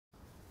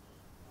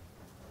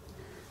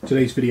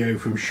Today's video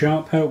from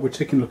Sharp Help, we're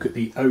taking a look at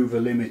the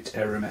over limit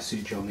error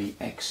message on the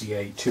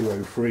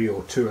XEA203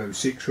 or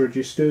 206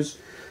 registers.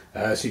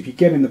 So if you're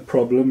getting the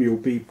problem, you'll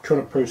be trying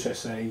to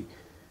process a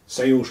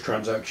sales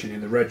transaction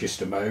in the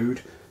register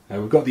mode.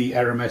 We've got the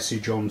error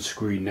message on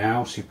screen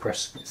now, so you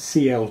press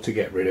CL to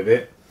get rid of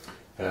it.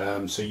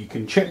 So you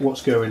can check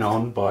what's going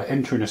on by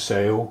entering a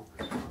sale,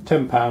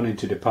 £10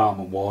 into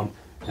department 1,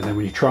 and then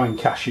when you try and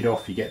cash it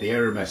off you get the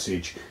error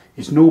message.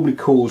 It's normally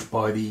caused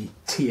by the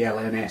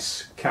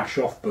TLNS cash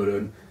off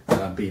button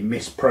being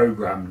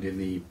misprogrammed in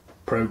the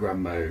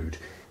program mode.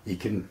 You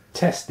can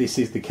test this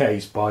is the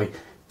case by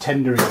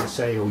tendering the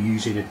sale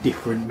using a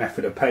different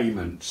method of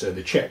payment, so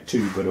the check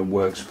to button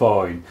works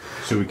fine,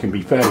 so we can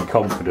be fairly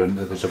confident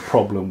that there's a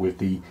problem with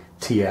the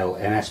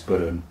TLNS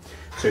button.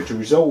 So to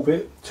resolve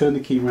it, turn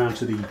the key around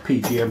to the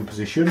PGM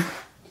position,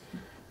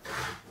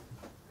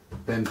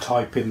 then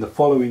type in the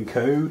following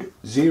code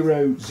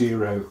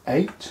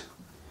 008,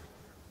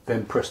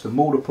 then press the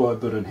multiply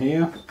button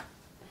here,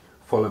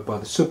 followed by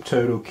the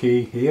subtotal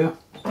key here,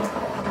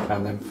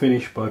 and then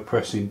finish by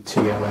pressing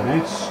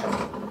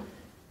TLNS.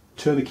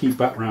 Turn the key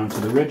back round to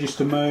the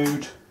register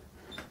mode,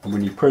 and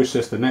when you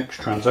process the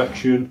next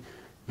transaction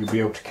you'll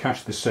be able to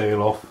cash the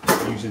sale off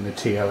using the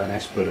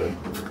TLNS button.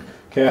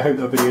 Okay, I hope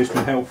that video has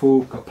been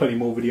helpful. Got plenty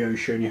more videos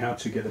showing you how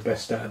to get the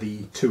best out of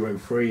the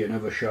 203 and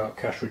other Sharp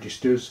cash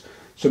registers.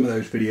 Some of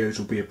those videos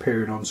will be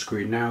appearing on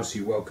screen now, so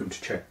you're welcome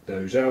to check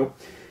those out.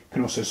 You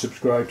can also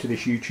subscribe to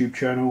this YouTube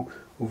channel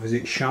or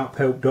visit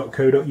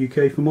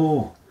sharphelp.co.uk for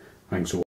more. Thanks for watching.